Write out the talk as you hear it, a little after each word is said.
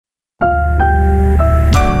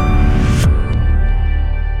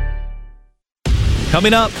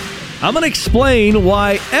Coming up, I'm going to explain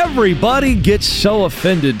why everybody gets so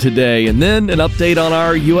offended today, and then an update on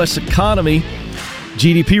our U.S. economy.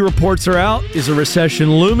 GDP reports are out. Is a recession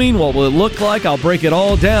looming? What will it look like? I'll break it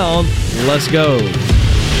all down. Let's go.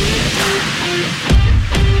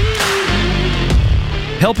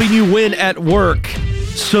 Helping you win at work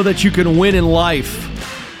so that you can win in life.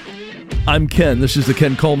 I'm Ken. This is the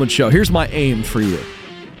Ken Coleman Show. Here's my aim for you.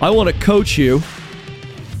 I want to coach you.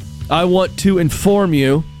 I want to inform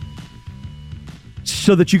you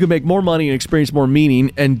so that you can make more money and experience more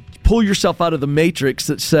meaning and pull yourself out of the matrix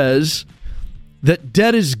that says that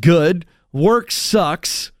debt is good, work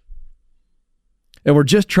sucks, and we're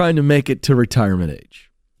just trying to make it to retirement age.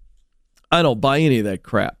 I don't buy any of that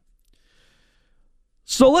crap.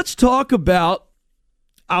 So let's talk about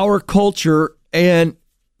our culture and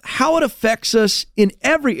how it affects us in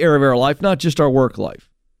every area of our life, not just our work life.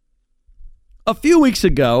 A few weeks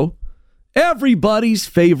ago, everybody's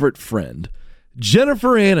favorite friend,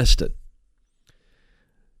 Jennifer Aniston,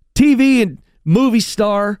 TV and movie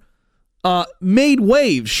star, made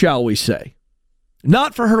waves, shall we say.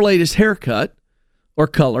 Not for her latest haircut or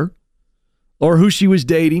color or who she was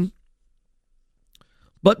dating,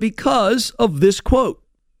 but because of this quote.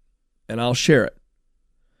 And I'll share it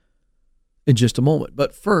in just a moment.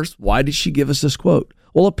 But first, why did she give us this quote?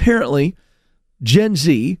 Well, apparently, Gen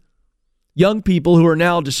Z, young people who are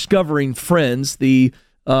now discovering Friends, the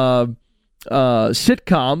sitcom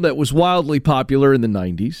that was wildly popular in the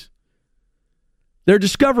 90s. They're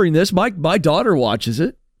discovering this. My daughter watches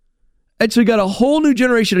it. And so you got a whole new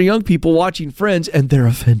generation of young people watching Friends, and they're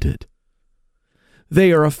offended.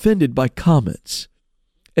 They are offended by comments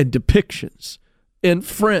and depictions in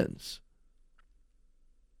Friends.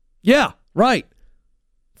 Yeah, right.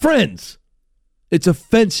 Friends. It's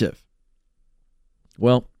offensive.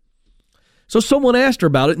 Well, so someone asked her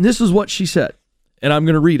about it, and this is what she said, and I'm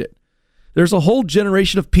going to read it. There's a whole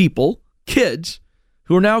generation of people, kids,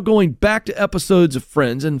 who are now going back to episodes of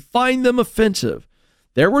Friends and find them offensive.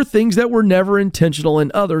 There were things that were never intentional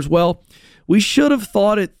and others, well, we should have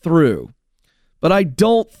thought it through. But I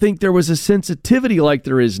don't think there was a sensitivity like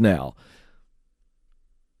there is now.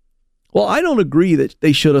 Well, I don't agree that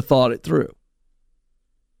they should have thought it through.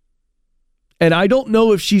 And I don't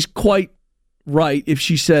know if she's quite right if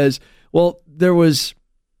she says, well, there was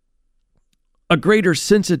a greater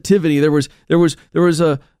sensitivity. There was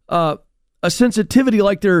a sensitivity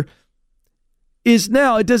like there is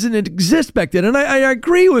now. It doesn't exist back then. And I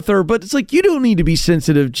agree with her, but it's like, you don't need to be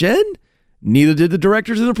sensitive, Jen. Neither did the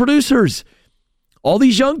directors and the producers. All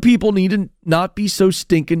these young people need to not be so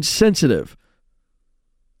stinking sensitive.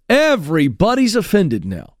 Everybody's offended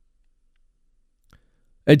now.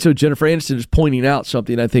 And so Jennifer Aniston is pointing out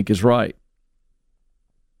something I think is right.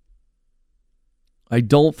 I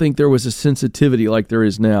don't think there was a sensitivity like there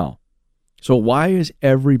is now. So why is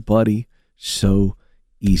everybody so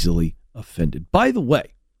easily offended? By the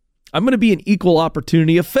way, I'm going to be an equal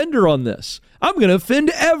opportunity offender on this. I'm going to offend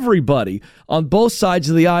everybody on both sides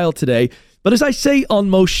of the aisle today. But as I say on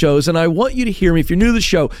most shows, and I want you to hear me if you're new to the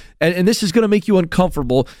show, and this is going to make you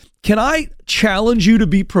uncomfortable, can I challenge you to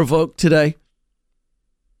be provoked today?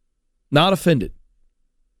 Not offended.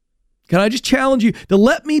 Can I just challenge you to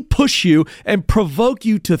let me push you and provoke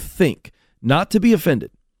you to think, not to be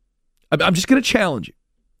offended? I'm just going to challenge you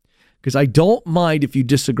because I don't mind if you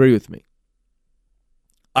disagree with me.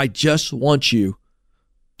 I just want you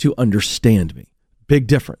to understand me. Big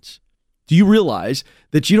difference. Do you realize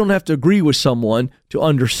that you don't have to agree with someone to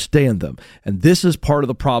understand them? And this is part of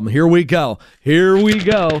the problem. Here we go.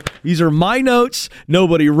 These are my notes.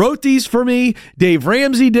 Nobody wrote these for me. Dave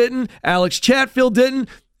Ramsey didn't. Alex Chatfield didn't.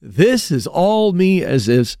 This is all me as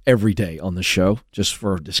is every day on the show. Just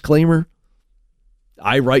for a disclaimer,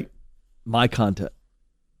 I write my content.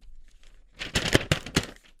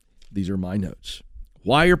 These are my notes.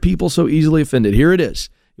 Why are people so easily offended? Here it is.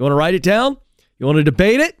 You want to write it down? You want to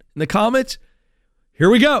debate it in the comments? Here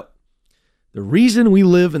we go. The reason we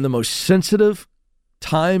live in the most sensitive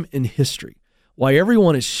time in history, why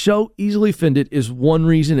everyone is so easily offended, is one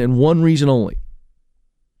reason and one reason only.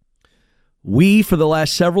 We, for the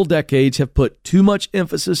last several decades, have put too much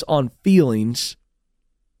emphasis on feelings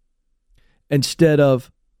instead of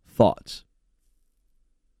thoughts.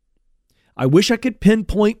 I wish I could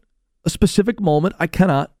pinpoint a specific moment. I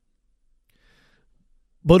cannot.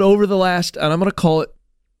 But over the last, and I'm going to call it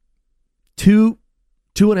two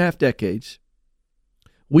and a half decades,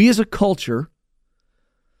 we as a culture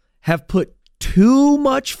have put too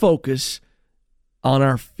much focus on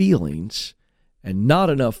our feelings and not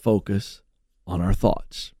enough focus on our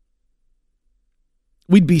thoughts.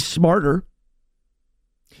 We'd be smarter.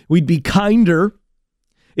 We'd be kinder.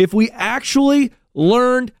 if we actually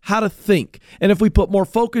learned how to think, and if we put more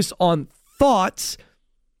focus on thoughts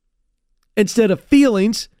instead of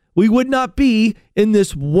feelings, we would not be in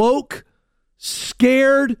this woke,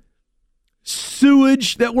 scared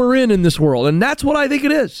sewage that we're in this world. And that's what I think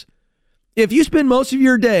it is. If you spend most of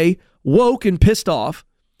your day woke and pissed off,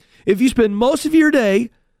 if you spend most of your day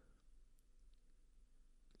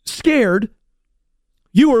scared,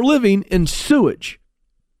 you are living in sewage.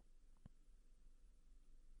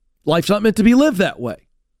 Life's not meant to be lived that way.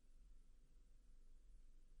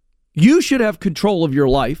 You should have control of your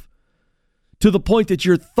life to the point that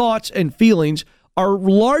your thoughts and feelings are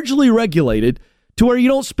largely regulated to where you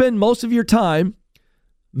don't spend most of your time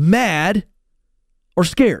mad or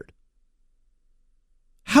scared.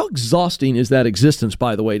 How exhausting is that existence,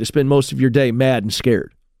 by the way, to spend most of your day mad and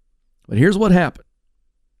scared? But here's what happened.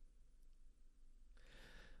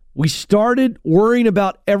 We started worrying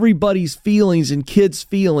about everybody's feelings and kids'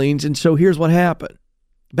 feelings, and so here's what happened.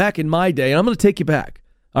 Back in my day, and I'm going to take you back,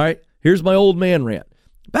 all right? Here's my old man rant.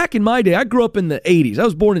 Back in my day, I grew up in the 80s. I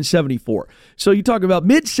was born in 74. So you talk about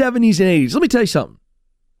mid-70s and 80s. Let me tell you something.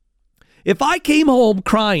 If I came home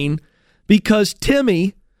crying because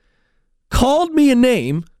Timmy called me a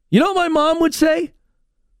name, you know what my mom would say?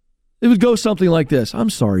 It would go something like this. I'm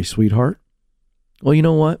sorry, sweetheart. Well, you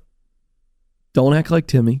know what? Don't act like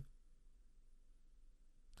Timmy,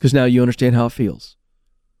 because now you understand how it feels.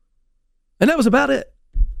 And that was about it.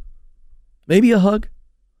 Maybe a hug.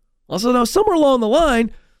 Also, now somewhere along the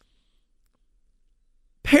line,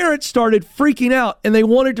 parents started freaking out and they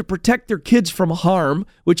wanted to protect their kids from harm,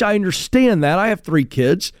 which I understand that. I have 3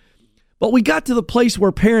 kids. But we got to the place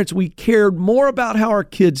where parents, we cared more about how our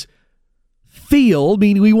kids feel,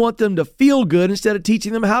 meaning we want them to feel good instead of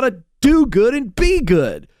teaching them how to do good and be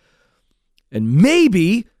good. And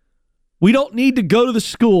maybe we don't need to go to the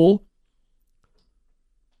school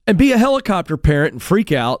and be a helicopter parent and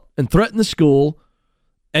freak out and threaten the school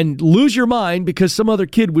and lose your mind because some other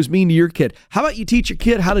kid was mean to your kid. How about you teach your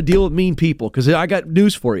kid how to deal with mean people? Because I got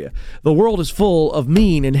news for you. The world is full of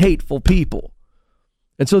mean and hateful people.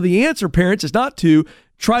 And so the answer, parents, is not to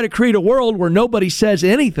try to create a world where nobody says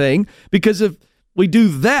anything, because if we do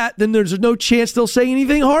that, then there's no chance they'll say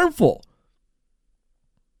anything harmful.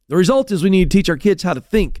 The result is we need to teach our kids how to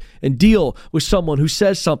think and deal with someone who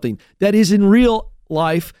says something that is in real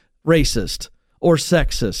life racist or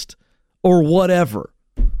sexist or whatever.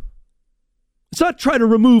 It's not try to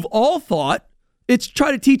remove all thought. It's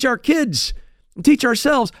try to teach our kids and teach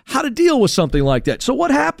ourselves how to deal with something like that. So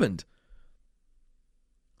what happened?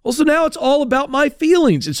 Well, so now it's all about my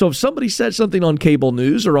feelings. And so if somebody said something on cable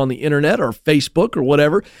news or on the internet or Facebook or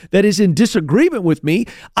whatever that is in disagreement with me,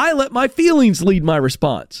 I let my feelings lead my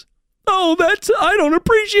response. Oh, I don't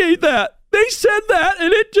appreciate that. They said that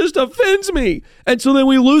and it just offends me. And so then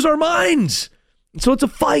we lose our minds. And so it's a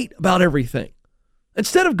fight about everything.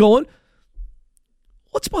 Instead of going,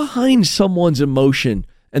 what's behind someone's emotion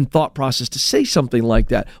and thought process to say something like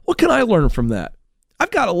that? What can I learn from that? I've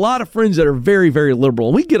got a lot of friends that are very, very liberal,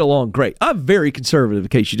 and we get along great. I'm very conservative, in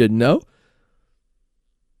case you didn't know.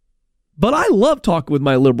 But I love talking with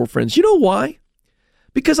my liberal friends. You know why?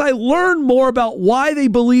 Because I learn more about why they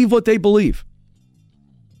believe what they believe.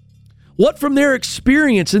 What from their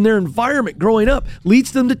experience and their environment growing up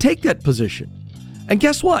leads them to take that position. And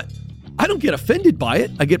guess what? I don't get offended by it.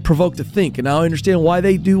 I get provoked to think, and now I understand why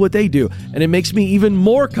they do what they do. And it makes me even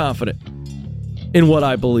more confident in what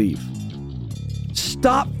I believe.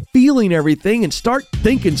 Stop feeling everything and start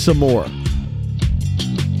thinking some more.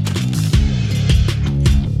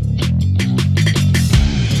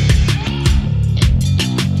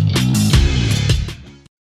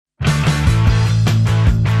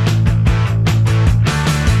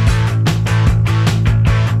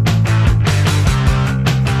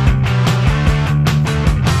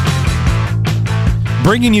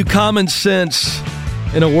 Bringing you common sense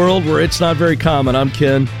in a world where it's not very common. I'm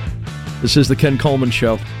Ken. This is the Ken Coleman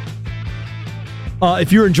Show.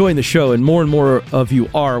 If you're enjoying the show, and more of you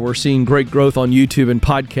are, we're seeing great growth on YouTube and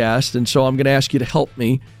podcast, and so I'm going to ask you to help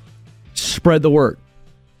me spread the word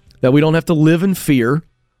that we don't have to live in fear,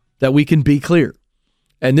 that we can be clear.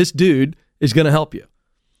 And this dude is going to help you.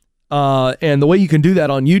 And the way you can do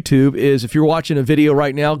that on YouTube is if you're watching a video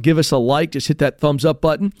right now, give us a like, just hit that thumbs up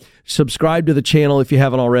button, subscribe to the channel if you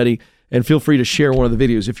haven't already, and feel free to share one of the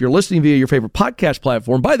videos. If you're listening via your favorite podcast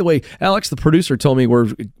platform, by the way, Alex, the producer, told me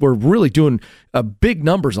we're really doing big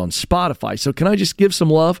numbers on Spotify. So can I just give some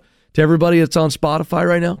love to everybody that's on Spotify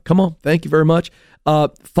right now? Come on. Thank you very much.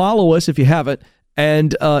 Follow us if you haven't,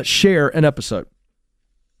 and share an episode.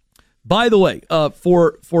 By the way,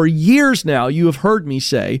 for years now, you have heard me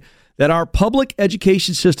say that our public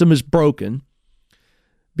education system is broken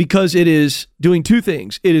because it is doing two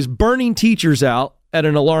things. It is burning teachers out at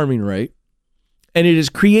an alarming rate, and it is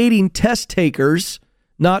creating test takers,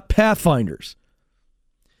 not pathfinders.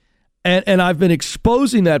 And I've been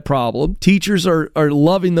exposing that problem. Teachers are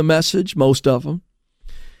loving the message, most of them.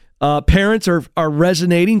 Parents are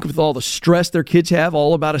resonating with all the stress their kids have,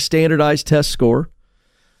 all about a standardized test score.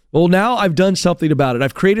 Well, now I've done something about it.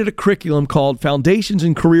 I've created a curriculum called Foundations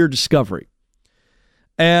in Career Discovery.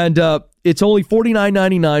 And it's only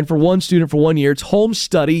 $49.99 for one student for 1 year. It's home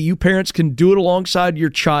study. You parents can do it alongside your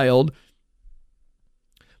child.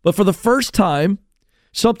 But for the first time,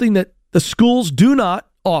 something that the schools do not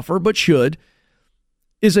offer but should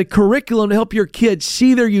is a curriculum to help your kids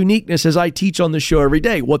see their uniqueness, as I teach on the show every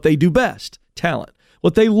day, what they do best, talent,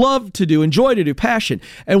 what they love to do, enjoy to do, passion,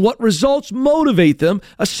 and what results motivate them,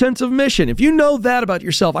 a sense of mission. If you know that about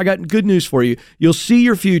yourself, I got good news for you. You'll see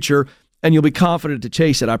your future and you'll be confident to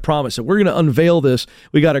chase it, I promise. And we're going to unveil this.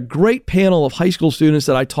 We got a great panel of high school students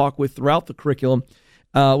that I talk with throughout the curriculum.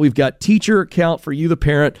 We've got teacher account for you, the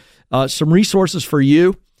parent, some resources for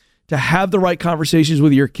you to have the right conversations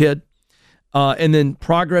with your kid, and then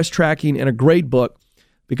progress tracking and a grade book,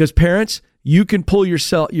 because parents, you can pull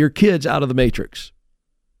your kids out of the matrix.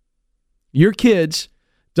 Your kids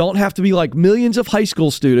don't have to be like millions of high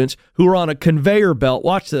school students who are on a conveyor belt.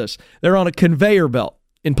 Watch this. They're on a conveyor belt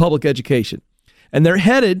in public education, and they're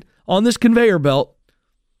headed on this conveyor belt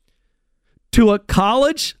to a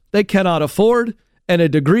college they cannot afford and a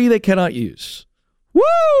degree they cannot use.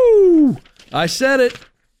 Woo! I said it.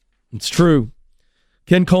 It's true.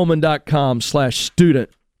 KenColeman.com/student.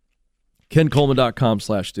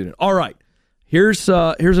 KenColeman.com/student. All right. Here's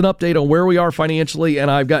an update on where we are financially, and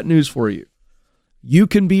I've got news for you. You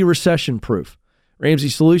can be recession-proof. Ramsey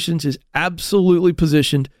Solutions is absolutely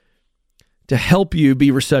positioned to help you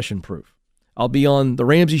be recession-proof. I'll be on The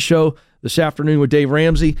Ramsey Show this afternoon with Dave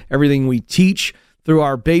Ramsey. Everything we teach through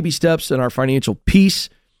our baby steps and our financial peace,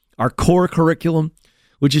 our core curriculum,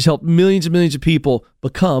 which has helped millions and millions of people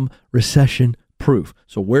become recession-proof.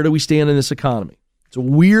 So where do we stand in this economy? It's a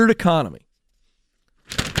weird economy.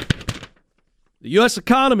 The U.S.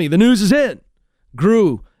 economy, the news is in,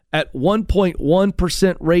 grew at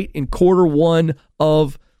 1.1% rate in quarter one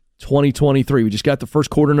of 2023. We just got the first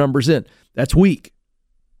quarter numbers in. That's weak.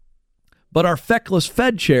 But our feckless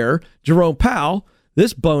Fed chair, Jerome Powell,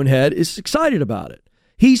 this bonehead, is excited about it.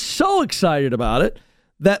 He's so excited about it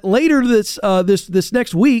that later this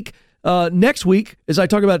next week, as I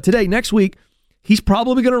talk about it today, next week, he's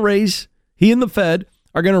probably going to raise, he and the Fed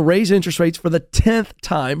are going to raise interest rates for the 10th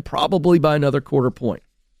time, probably by another quarter point.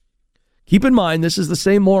 Keep in mind, this is the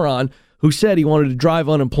same moron who said he wanted to drive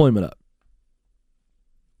unemployment up.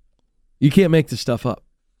 You can't make this stuff up.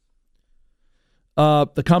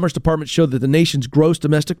 The Commerce Department showed that the nation's gross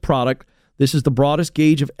domestic product, this is the broadest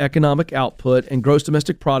gauge of economic output, and gross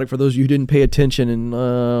domestic product, for those of you who didn't pay attention in,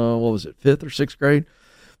 fifth or sixth grade,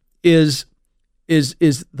 is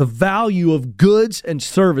the value of goods and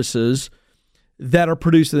services that are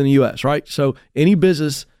produced in the U.S., right? So any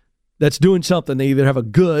business that's doing something, they either have a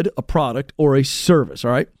good, a product, or a service, all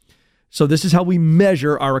right? So this is how we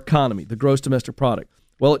measure our economy, the gross domestic product.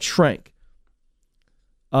 Well, it shrank.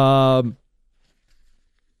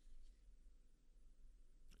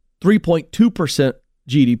 3.2%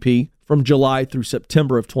 GDP from July through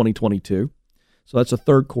September of 2022. So that's the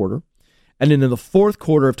third quarter. And then in the fourth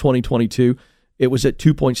quarter of 2022, it was at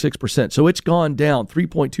 2.6%. So it's gone down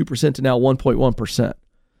 3.2% to now 1.1%. So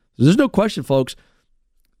there's no question, folks,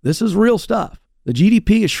 this is real stuff. The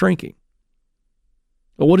GDP is shrinking.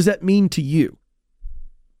 But what does that mean to you?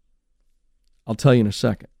 I'll tell you in a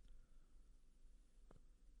second.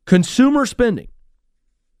 Consumer spending,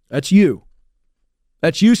 that's you.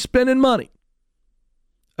 That's you spending money,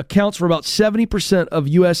 accounts for about 70% of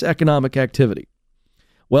U.S. economic activity.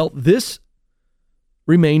 Well, this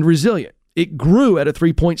remained resilient. It grew at a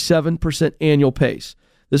 3.7% annual pace.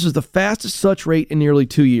 This is the fastest such rate in nearly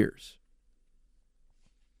 2 years.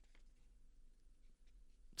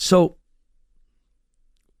 So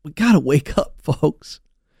we got to wake up, folks.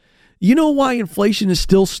 You know why inflation is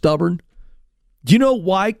still stubborn? Do you know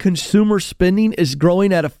why consumer spending is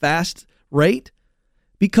growing at a fast rate?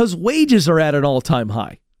 Because wages are at an all-time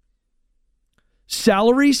high.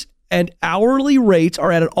 Salaries and hourly rates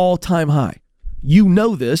are at an all-time high. You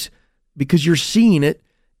know this because you're seeing it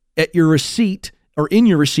at your receipt, or in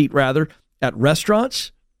your receipt rather, at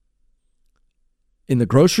restaurants, in the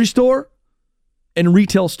grocery store, and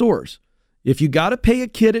retail stores. If you got to pay a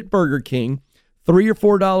kid at Burger King $3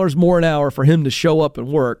 or $4 more an hour for him to show up and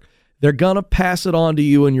work, they're going to pass it on to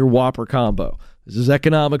you in your Whopper combo. This is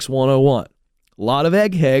Economics 101. A lot of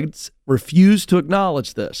eggheads refuse to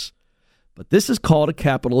acknowledge this. But this is called a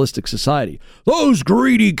capitalistic society. Those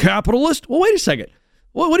greedy capitalists. Well, wait a second.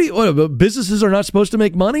 What businesses are not supposed to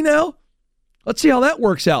make money now? Let's see how that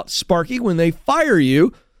works out, Sparky, when they fire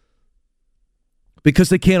you because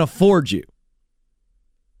they can't afford you.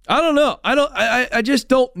 I don't know. I just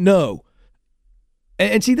don't know.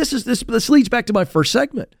 And see, this leads back to my first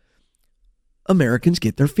segment. Americans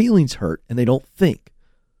get their feelings hurt and they don't think.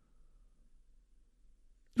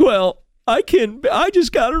 Well, I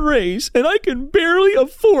just got a raise and I can barely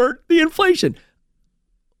afford the inflation.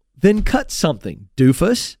 Then cut something,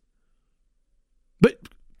 doofus. But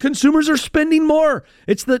consumers are spending more.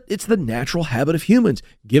 It's the natural habit of humans.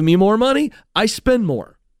 Give me more money, I spend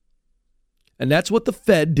more. And that's what the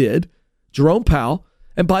Fed did. Jerome Powell.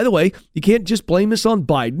 And by the way, you can't just blame this on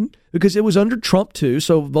Biden because it was under Trump too.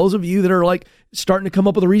 So those of you that are like starting to come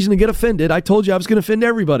up with a reason to get offended, I told you I was going to offend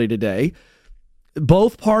everybody today.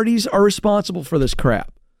 Both parties are responsible for this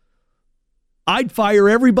crap. I'd fire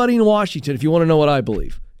everybody in Washington if you want to know what I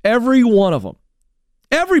believe. Every one of them.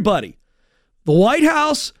 Everybody. The White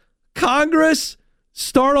House, Congress,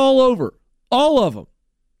 start all over. All of them.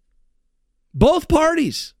 Both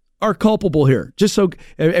parties are culpable here. Just so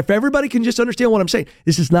if everybody can just understand what I'm saying.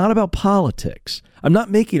 This is not about politics. I'm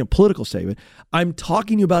not making a political statement. I'm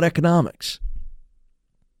talking to you about economics.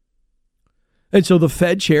 And so the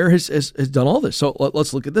Fed chair has done all this. So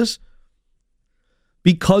let's look at this.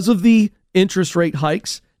 Because of the interest rate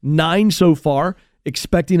hikes, 9 so far,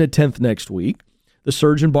 expecting a 10th next week, the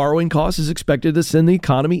surge in borrowing costs is expected to send the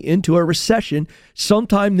economy into a recession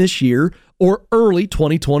sometime this year or early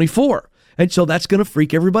 2024. And so that's going to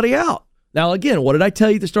freak everybody out. Now, again, what did I tell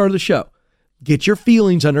you at the start of the show? Get your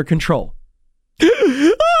feelings under control.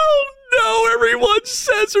 Oh, no, everyone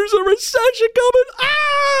says there's a recession coming.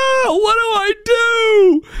 What do I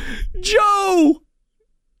do? Joe,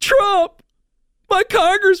 Trump, my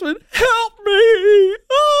congressman, help me.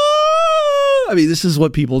 I mean, this is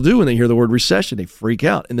what people do when they hear the word recession. They freak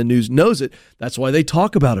out, and the news knows it. That's why they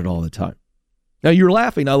talk about it all the time. Now, you're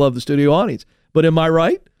laughing. I love the studio audience. But am I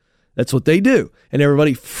right? That's what they do. And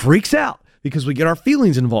everybody freaks out because we get our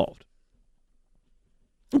feelings involved.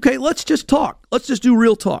 Okay, let's just talk. Let's just do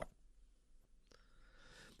real talk.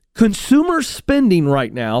 Consumer spending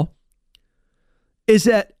right now is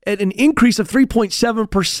at an increase of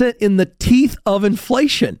 3.7% in the teeth of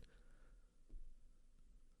inflation.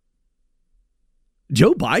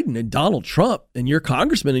 Joe Biden and Donald Trump and your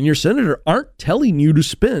congressman and your senator aren't telling you to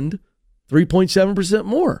spend 3.7%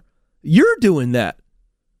 more. You're doing that.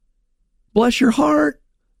 Bless your heart.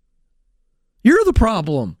 You're the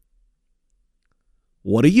problem.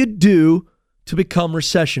 What do you do to become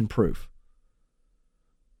recession proof?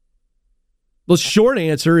 The short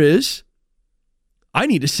answer is, I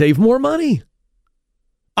need to save more money.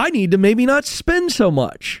 I need to maybe not spend so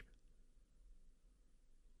much.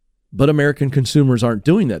 But American consumers aren't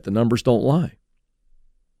doing that. The numbers don't lie.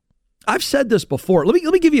 I've said this before. Let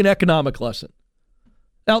me give you an economic lesson.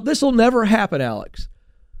 Now, this will never happen, Alex.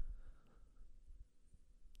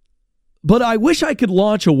 But I wish I could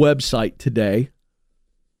launch a website today.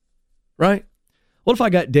 Right? What if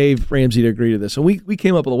I got Dave Ramsey to agree to this? And we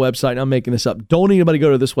came up with a website, and I'm making this up. Don't anybody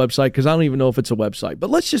go to this website because I don't even know if it's a website.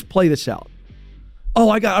 But let's just play this out.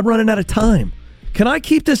 Oh, I'm running out of time. Can I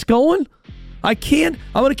keep this going? I can't.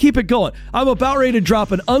 I'm going to keep it going. I'm about ready to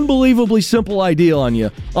drop an unbelievably simple idea on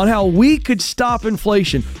you on how we could stop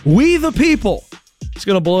inflation. We the people. It's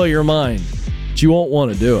going to blow your mind, but you won't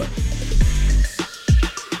want to do it.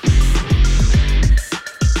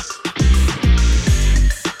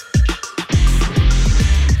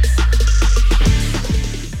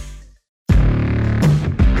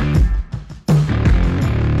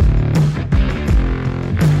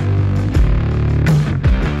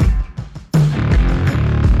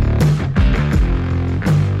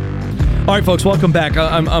 All right, folks, welcome back.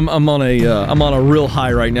 I'm on a real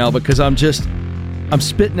high right now because I'm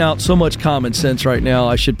spitting out so much common sense right now.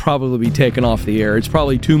 I should probably be taken off the air. It's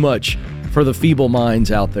probably too much for the feeble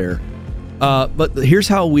minds out there. But here's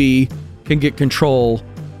how we can get control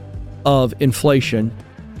of inflation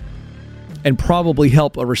and probably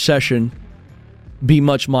help a recession be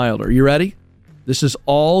much milder. You ready? This is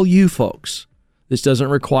all you folks. This doesn't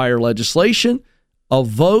require legislation, a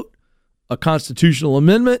vote, a constitutional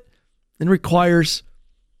amendment. It requires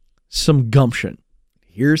some gumption.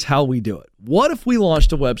 Here's how we do it. What if we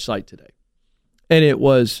launched a website today and it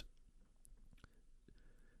was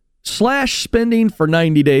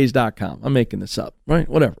 /spendingfor90days.com? I'm making this up, right?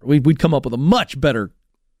 Whatever. We'd come up with a much better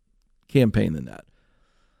campaign than that.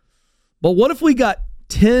 But what if we got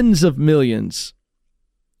tens of millions,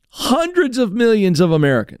 hundreds of millions of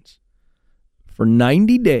Americans for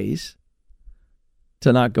 90 days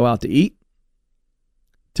to not go out to eat,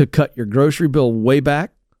 to cut your grocery bill way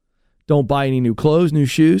back. Don't buy any new clothes, new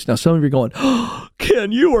shoes. Now, some of you are going, oh,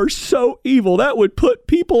 Ken, you are so evil. That would put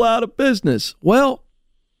people out of business. Well,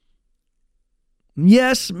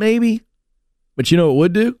 yes, maybe. But you know what it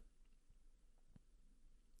would do?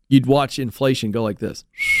 You'd watch inflation go like this.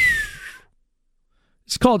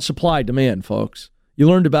 It's called supply demand, folks. You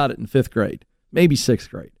learned about it in 5th grade, maybe 6th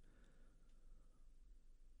grade.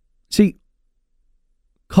 See,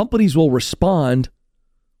 companies will respond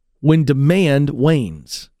when demand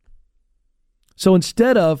wanes. So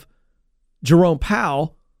instead of Jerome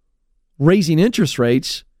Powell raising interest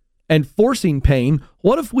rates and forcing pain,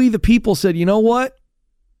 what if we, the people, said, you know what?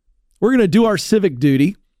 We're going to do our civic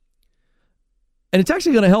duty, and it's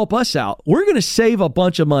actually going to help us out. We're going to save a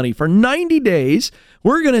bunch of money. For 90 days,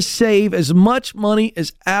 we're going to save as much money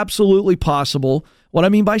as absolutely possible. What I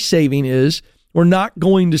mean by saving is we're not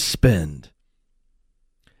going to spend.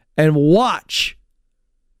 And watch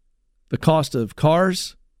the cost of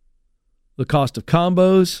cars, the cost of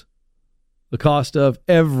combos, the cost of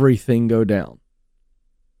everything go down.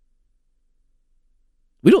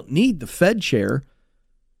 We don't need the Fed chair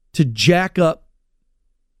to jack up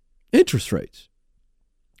interest rates.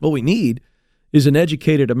 What we need is an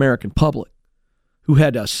educated American public who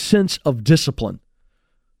had a sense of discipline,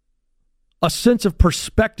 a sense of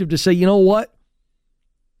perspective to say, you know what?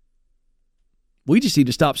 We just need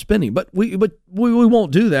to stop spending. But we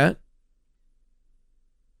won't do that.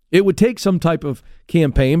 It would take some type of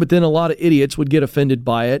campaign, but then a lot of idiots would get offended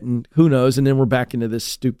by it, and who knows, and then we're back into this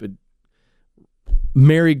stupid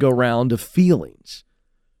merry-go-round of feelings.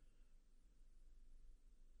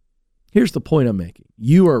 Here's the point I'm making.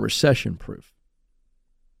 You are recession-proof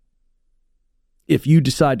if you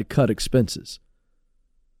decide to cut expenses.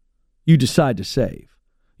 You decide to save.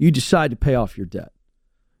 You decide to pay off your debt.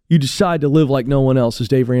 You decide to live like no one else, as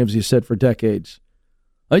Dave Ramsey has said for decades.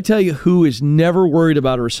 I tell you who is never worried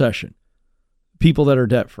about a recession. People that are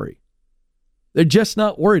debt-free. They're just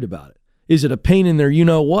not worried about it. Is it a pain in their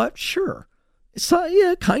you-know-what? Sure. It's not,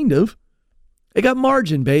 yeah, kind of. They got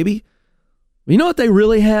margin, baby. You know what they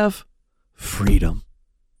really have? Freedom.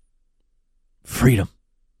 Freedom.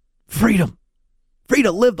 Freedom. Free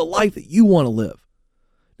to live the life that you want to live,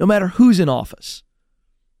 no matter who's in office.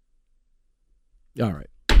 All right.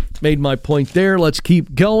 Made my point there. Let's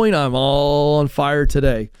keep going. I'm all on fire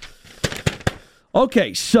today.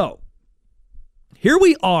 Okay, so here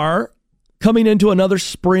we are coming into another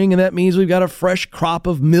spring, and that means we've got a fresh crop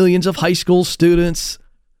of millions of high school students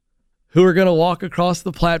who are going to walk across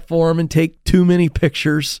the platform and take too many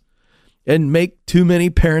pictures and make too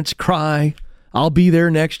many parents cry. I'll be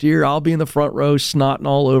there next year. I'll be in the front row snotting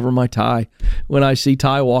all over my tie when I see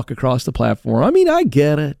Ty walk across the platform. I mean, I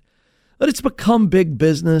get it. But it's become big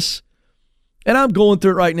business. And I'm going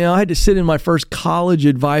through it right now. I had to sit in my first college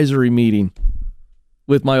advisory meeting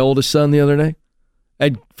with my oldest son the other day.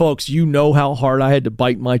 And folks, you know how hard I had to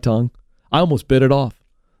bite my tongue. I almost bit it off.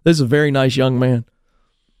 This is a very nice young man.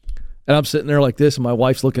 And I'm sitting there like this, and my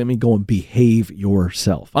wife's looking at me going, behave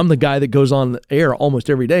yourself. I'm the guy that goes on the air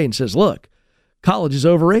almost every day and says, look, college is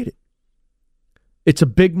overrated. It's a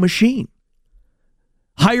big machine.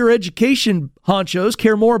 Higher education honchos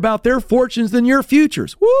care more about their fortunes than your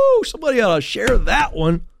futures. Woo! Somebody ought to share that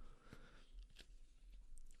one.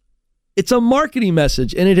 It's a marketing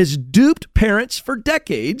message, and it has duped parents for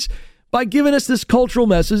decades by giving us this cultural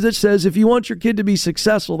message that says if you want your kid to be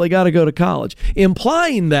successful, they got to go to college,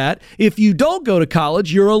 implying that if you don't go to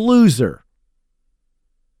college, you're a loser.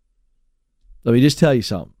 Let me just tell you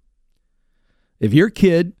something. If your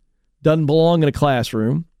kid doesn't belong in a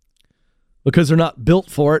classroom because they're not built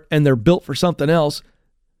for it and they're built for something else,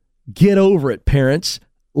 get over it, parents.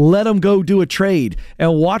 Let them go do a trade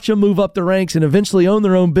and watch them move up the ranks and eventually own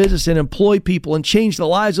their own business and employ people and change the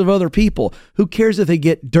lives of other people. Who cares if they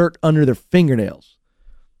get dirt under their fingernails?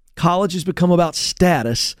 College has become about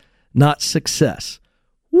status, not success.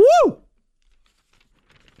 Woo!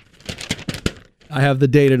 I have the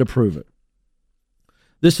data to prove it.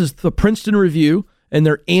 This is the Princeton Review and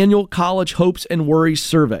their annual College Hopes and Worries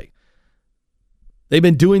survey. They've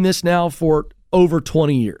been doing this now for over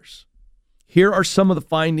 20 years. Here are some of the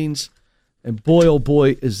findings, and boy, oh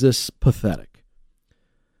boy, is this pathetic.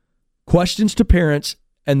 Questions to parents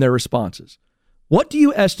and their responses. What do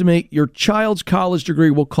you estimate your child's college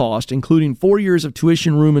degree will cost, including 4 years of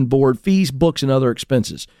tuition, room and board, fees, books, and other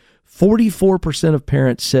expenses? 44% of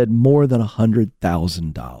parents said more than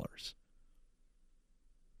 $100,000.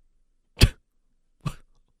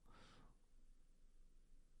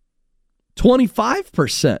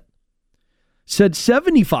 25% said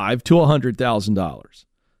 $75,000 to $100,000.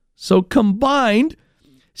 So combined,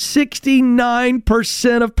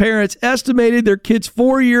 69% of parents estimated their kid's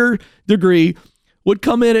 4-year degree would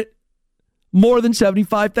come in at more than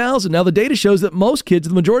 $75,000. Now, the data shows that most kids,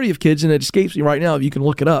 the majority of kids, and it escapes me right now, if you can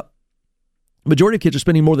look it up, the majority of kids are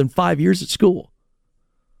spending more than 5 years at school.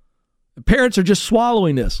 The parents are just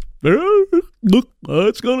swallowing this. Look,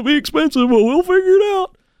 it's going to be expensive, but we'll figure it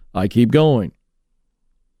out. I keep going.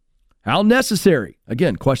 How necessary?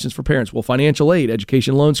 Again, questions for parents. Will financial aid,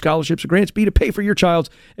 education loans, scholarships, or grants be to pay for your child's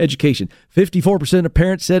education? 54% of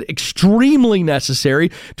parents said extremely necessary.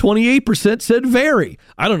 28% said very.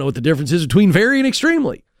 I don't know what the difference is between very and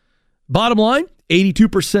extremely. Bottom line,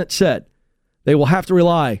 82% said they will have to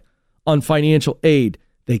rely on financial aid.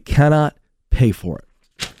 They cannot pay for it.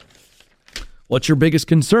 What's your biggest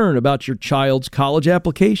concern about your child's college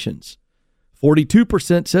applications?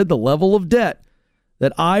 42% said the level of debt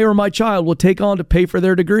that I or my child will take on to pay for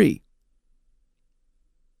their degree.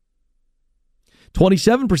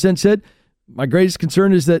 27% said, my greatest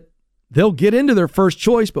concern is that they'll get into their first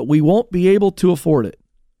choice, but we won't be able to afford it.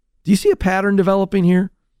 Do you see a pattern developing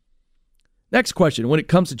here? Next question. When it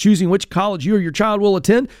comes to choosing which college you or your child will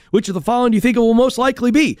attend, which of the following do you think it will most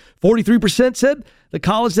likely be? 43% said the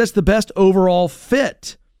college that's the best overall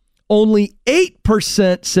fit. Only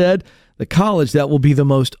 8% said the college that will be the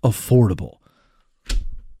most affordable.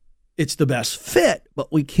 It's the best fit,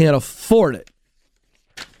 but we can't afford it.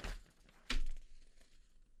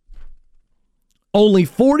 Only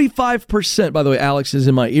 45%, by the way, Alex is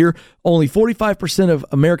in my ear, only 45% of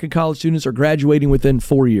American college students are graduating within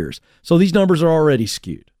 4 years. So these numbers are already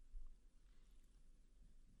skewed.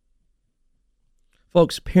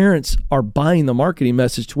 Folks, parents are buying the marketing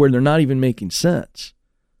message to where they're not even making sense.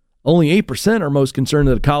 Only 8% are most concerned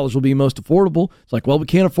that a college will be most affordable. It's like, well, we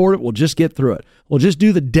can't afford it. We'll just get through it. We'll just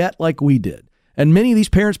do the debt like we did. And many of these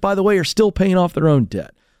parents, by the way, are still paying off their own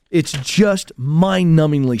debt. It's just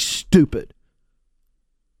mind-numbingly stupid.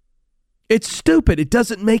 It's stupid. It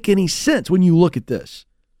doesn't make any sense when you look at this.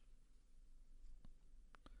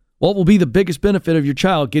 What will be the biggest benefit of your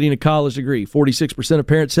child getting a college degree? 46% of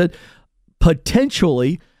parents said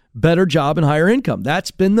potentially better job and higher income.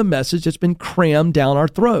 That's been the message that's been crammed down our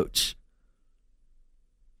throats.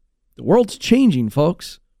 The world's changing,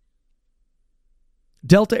 folks.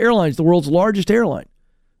 Delta Airlines, the world's largest airline,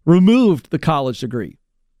 removed the college degree.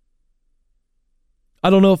 I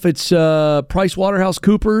don't know if it's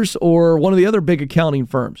PricewaterhouseCoopers or one of the other big accounting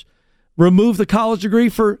firms. Remove the college degree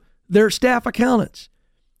for their staff accountants.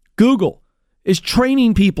 Google is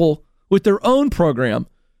training people with their own program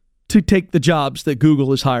to take the jobs that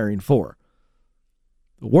Google is hiring for.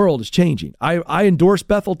 The world is changing. I endorse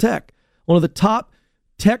Bethel Tech, one of the top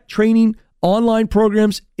tech training online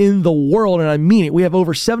programs in the world, and I mean it. We have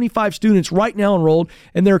over 75 students right now enrolled,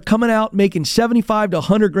 and they're coming out making $75,000 to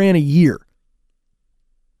 $100,000 a year.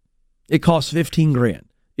 It costs $15,000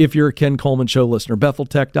 if you're a Ken Coleman Show listener.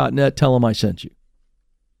 BethelTech.net, tell them I sent you.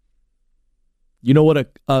 You know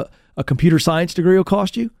what a computer science degree will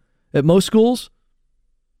cost you at most schools?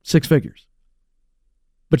 6 figures.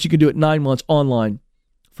 But you can do it 9 months online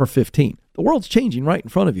for 15. The world's changing right in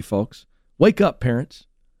front of you, folks. Wake up, parents.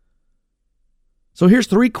 So here's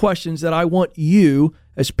 3 questions that I want you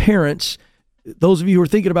as parents, those of you who are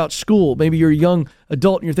thinking about school, maybe you're a young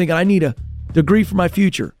adult and you're thinking, I need a degree for my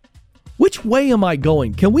future. Which way am I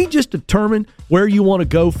going? Can we just determine where you want to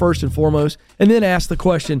go first and foremost, and then ask the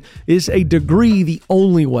question, is a degree the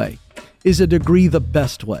only way? Is a degree the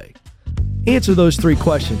best way? Answer those 3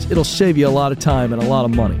 questions. It'll save you a lot of time and a lot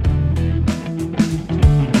of money.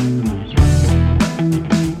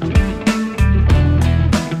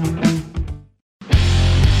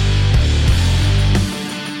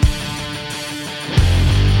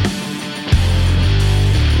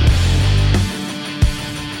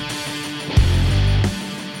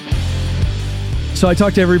 So I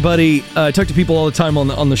talk to everybody, I talk to people all the time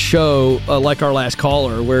on the show, like our last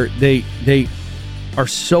caller, where they are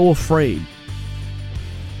so afraid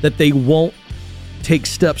that they won't take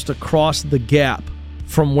steps to cross the gap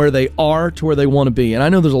from where they are to where they want to be. And I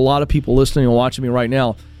know there's a lot of people listening and watching me right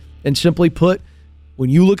now. And simply put,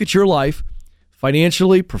 when you look at your life,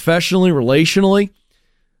 financially, professionally, relationally,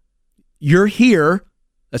 you're here.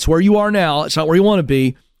 That's where you are now. It's not where you want to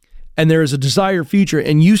be. And there is a desired future,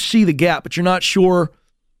 and you see the gap, but you're not sure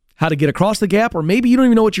how to get across the gap, or maybe you don't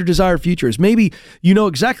even know what your desired future is. Maybe you know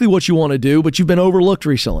exactly what you want to do, but you've been overlooked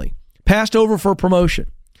recently, passed over for a promotion.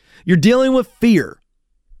 You're dealing with fear.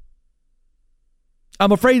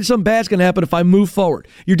 I'm afraid something bad's going to happen if I move forward.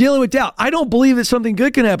 You're dealing with doubt. I don't believe that something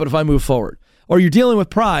good can happen if I move forward. or you're dealing with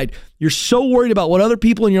pride, you're so worried about what other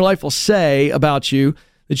people in your life will say about you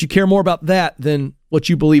that you care more about that than what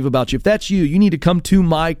you believe about you. If that's you, you need to come to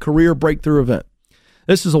my career breakthrough event.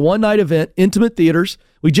 This is a one-night event, intimate theaters.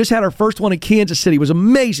 We just had our first one in Kansas City. It was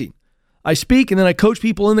amazing. I speak and then I coach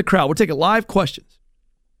people in the crowd. We're taking live questions.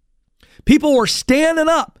 People were standing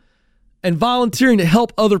up and volunteering to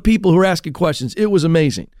help other people who are asking questions. It was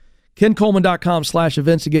amazing.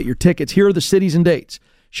 KenColeman.com/events to get your tickets. Here are the cities and dates.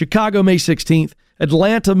 Chicago, May 16th.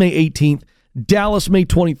 Atlanta, May 18th. Dallas, May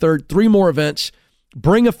 23rd. 3 more events.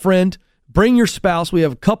 Bring a friend. Bring your spouse. We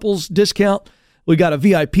have a couples discount. We got a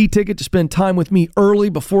VIP ticket to spend time with me early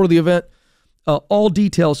before the event. All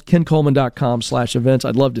details, KenColeman.com/events.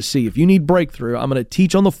 I'd love to see. If you need breakthrough, I'm going to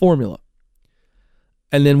teach on the formula.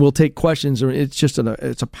 And then we'll take questions. It's just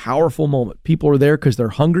it's a powerful moment. People are there because they're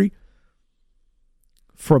hungry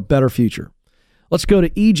for a better future. Let's go to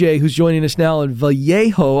EJ, who's joining us now in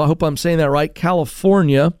Vallejo. I hope I'm saying that right,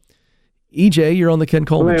 California. EJ, you're on the Ken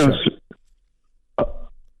Coleman Show.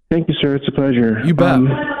 Thank you, sir. It's a pleasure. You bet.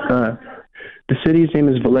 The city's name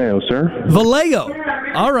is Vallejo, sir. Vallejo.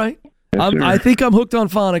 All right. Yes, I think I'm hooked on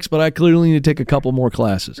phonics, but I clearly need to take a couple more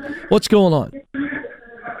classes. What's going on?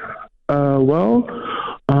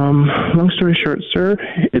 Long story short, sir,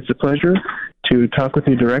 it's a pleasure to talk with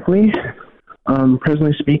you directly.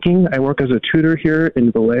 Presently speaking, I work as a tutor here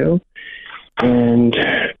in Vallejo, and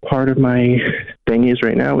part of my thing is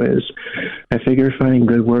right now is I figure finding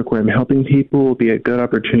good work where I'm helping people will be a good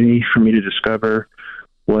opportunity for me to discover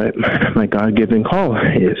what my God-given call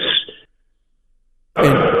is.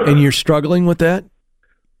 And you're struggling with that?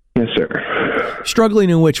 Yes, sir. Struggling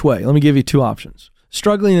in which way? Let me give you 2 options.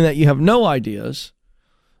 Struggling in that you have no ideas,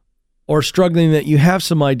 or struggling that you have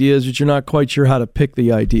some ideas but you're not quite sure how to pick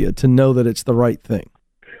the idea to know that it's the right thing.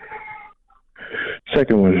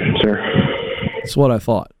 Second one, sir. That's what I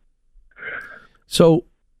thought. So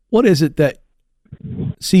what is it that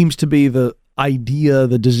seems to be the idea,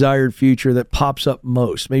 the desired future that pops up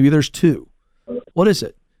most? Maybe there's 2. What is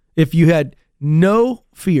it? If you had no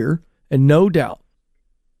fear and no doubt,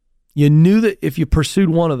 you knew that if you pursued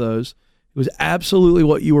one of those, it was absolutely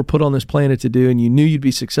what you were put on this planet to do, and you knew you'd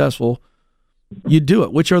be successful, you'd do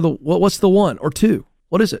it. What's the 1 or 2?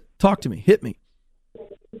 What is it? Talk to me. Hit me.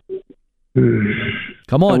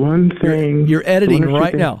 Come on. One thing. You're editing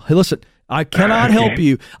right now. Hey, listen, I cannot help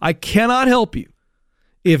you. I cannot help you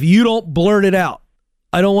if you don't blurt it out.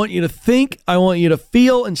 I don't want you to think. I want you to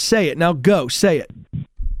feel and say it. Now go. Say it.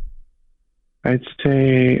 I'd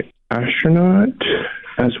say astronaut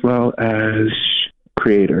as well as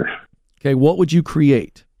creator. Okay, what would you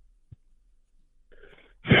create?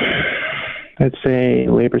 I'd say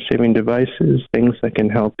labor-saving devices, things that can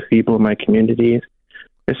help people in my community,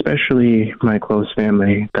 especially my close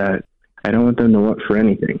family, that I don't want them to look for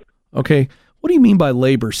anything. Okay, what do you mean by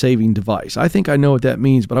labor-saving device? I think I know what that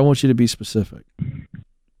means, but I want you to be specific.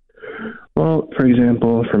 Well, for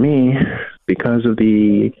example, for me, because of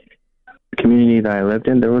the community that I lived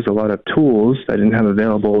in, there was a lot of tools that I didn't have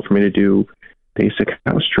available for me to do basic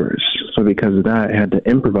house chores. So because of that, I had to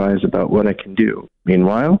improvise about what I can do.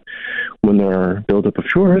 Meanwhile, when there are buildup of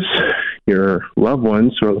chores, your loved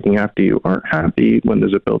ones who are looking after you aren't happy when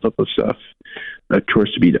there's a buildup of stuff,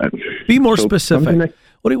 chores to be done. Be more specific.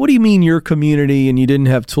 What do you mean your community and you didn't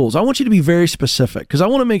have tools? I want you to be very specific because I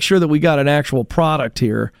want to make sure that we got an actual product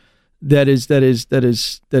here that is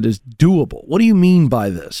doable. What do you mean by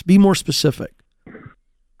this? Be more specific.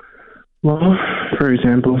 Well, for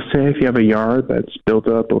example, say if you have a yard that's built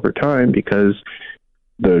up over time because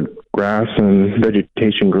the grass and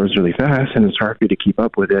vegetation grows really fast and it's hard for you to keep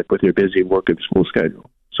up with it with your busy work and school schedule.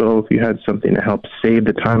 So if you had something to help save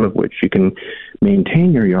the time of which you can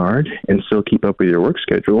maintain your yard and still keep up with your work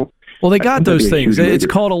schedule. Well, they got those things. It's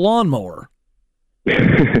called a lawnmower.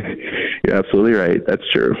 You're absolutely right. That's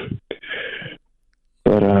true.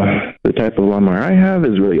 But the type of lawnmower I have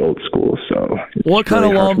is really old school, so it's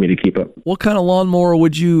hard for me to keep up. What kind of lawnmower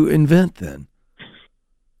would you invent then?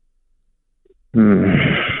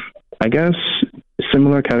 I guess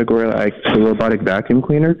similar category like the robotic vacuum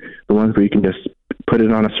cleaner, the ones where you can just put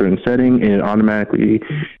it on a certain setting and it automatically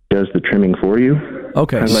does the trimming for you.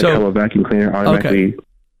 Okay, kind of like how a vacuum cleaner automatically. Okay.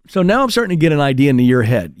 So now I'm starting to get an idea into your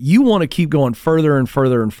head. You want to keep going further and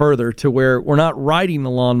further and further to where we're not riding the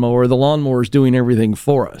lawnmower is doing everything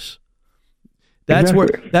for us. That's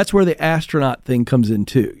where the astronaut thing comes in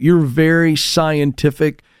too. You're very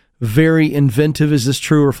scientific, very inventive. Is this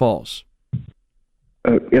true or false?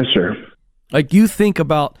 Yes, sir. Like you think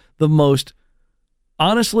about the most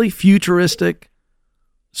honestly futuristic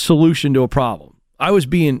solution to a problem. I was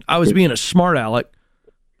being a smart aleck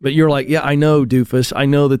But you're like, yeah, I know, doofus. I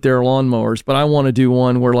know that there are lawnmowers, but I want to do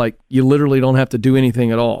one where like you literally don't have to do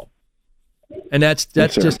anything at all. And that's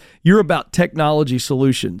Yes, sir. just, you're about technology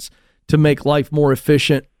solutions to make life more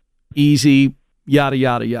efficient, easy, yada,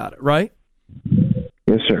 yada, yada, right?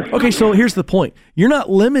 Yes, sir. Okay, so here's the point. You're not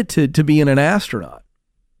limited to being an astronaut.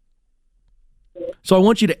 So I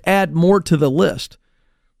want you to add more to the list.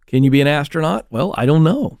 Can you be an astronaut? Well, I don't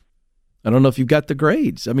know. I don't know if you've got the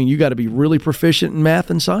grades. I mean, you got to be really proficient in math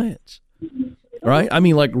and science, right? I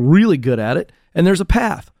mean, like really good at it. And there's a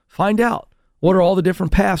path. Find out. What are all the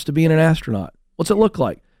different paths to being an astronaut? What's it look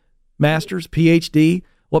like? Master's, PhD,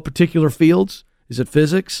 what particular fields? Is it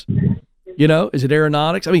physics? You know, is it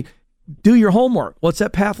aeronautics? I mean, do your homework. What's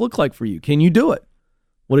that path look like for you? Can you do it?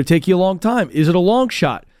 Would it take you a long time? Is it a long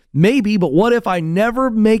shot? Maybe, but what if I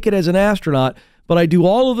never make it as an astronaut, but I do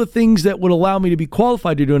all of the things that would allow me to be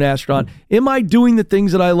qualified to do an astronaut? Am I doing the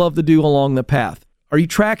things that I love to do along the path? Are you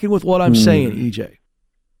tracking with what I'm saying, EJ?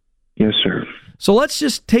 Yes, sir. So let's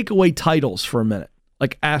just take away titles for a minute,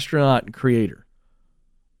 like astronaut and creator.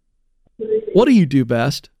 What do you do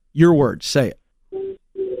best? Your words, say it.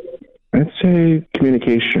 I'd say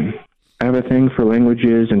communication. I have a thing for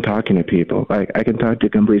languages and talking to people. Like I can talk to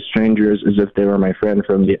complete strangers as if they were my friend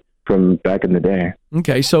from back in the day.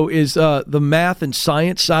 Okay, so is the math and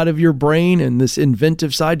science side of your brain and this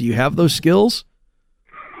inventive side, do you have those skills?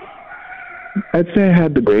 I'd say I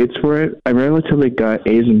had the grades for it. I relatively got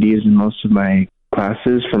A's and D's in most of my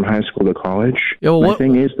classes from high school to college. Yeah, well, my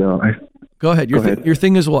thing is, though, Go ahead. Your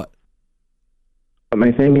thing is what?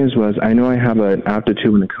 My thing was I know I have an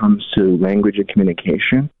aptitude when it comes to language and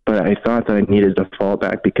communication, but I thought that I needed to fall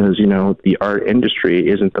back because, you know, the art industry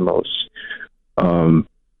isn't the most,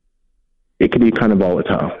 it can be kind of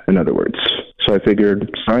volatile, in other words. So I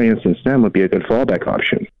figured science and STEM would be a good fallback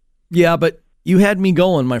option. Yeah, but you had me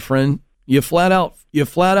going, my friend. You flat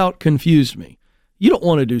out confused me. You don't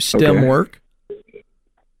want to do STEM work.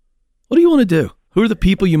 What do you want to do? Who are the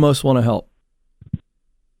people you most want to help?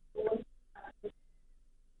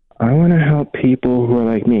 I want to help people who are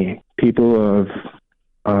like me, people of,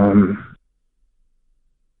 I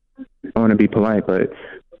want to be polite, but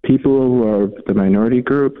people who are the minority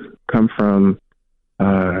group, come from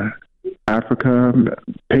Africa,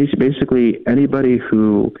 basically anybody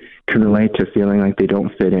who can relate to feeling like they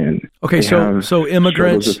don't fit in. Okay, so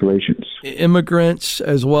immigrants,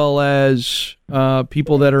 as well as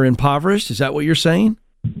people that are impoverished. Is that what you're saying?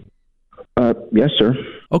 Yes, sir.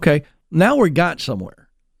 Okay, now we got somewhere.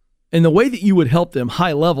 And the way that you would help them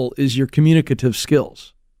high level is your communicative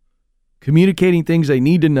skills, communicating things they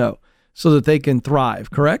need to know so that they can thrive,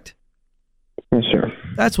 correct? Yes, sir.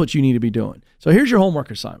 That's what you need to be doing. So here's your homework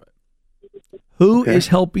assignment. Who is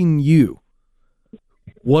helping you?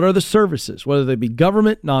 What are the services, whether they be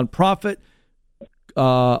government, nonprofit,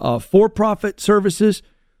 for-profit services?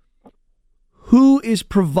 Who is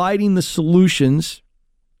providing the solutions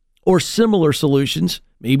or similar solutions,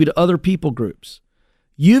 maybe to other people groups?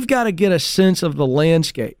 You've got to get a sense of the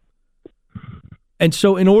landscape. And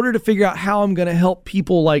so in order to figure out how I'm going to help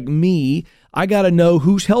people like me, I got to know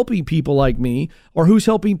who's helping people like me or who's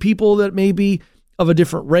helping people that may be of a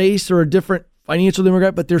different race or a different financial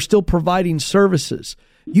demographic, but they're still providing services.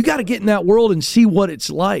 You got to get in that world and see what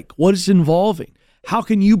it's like, what it's involving. How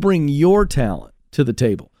can you bring your talent to the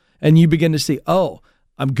table? And you begin to see, oh,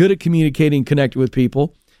 I'm good at communicating, connecting with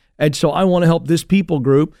people. And so I want to help this people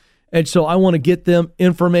group. And so I want to get them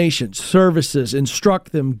information, services,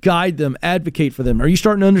 instruct them, guide them, advocate for them. Are you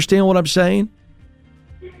starting to understand what I'm saying?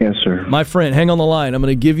 Yes, sir. My friend, hang on the line. I'm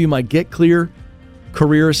going to give you my Get Clear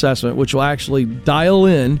career assessment, which will actually dial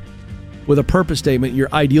in with a purpose statement, your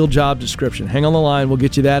ideal job description. Hang on the line. We'll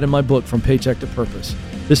get you that in my book, From Paycheck to Purpose.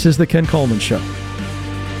 This is The Ken Coleman Show.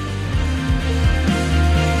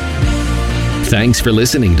 Thanks for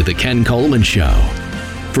listening to The Ken Coleman Show.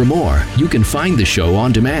 For more, you can find the show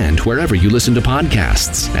on demand wherever you listen to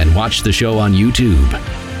podcasts and watch the show on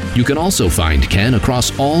YouTube. You can also find Ken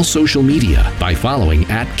across all social media by following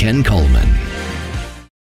 @Ken Coleman.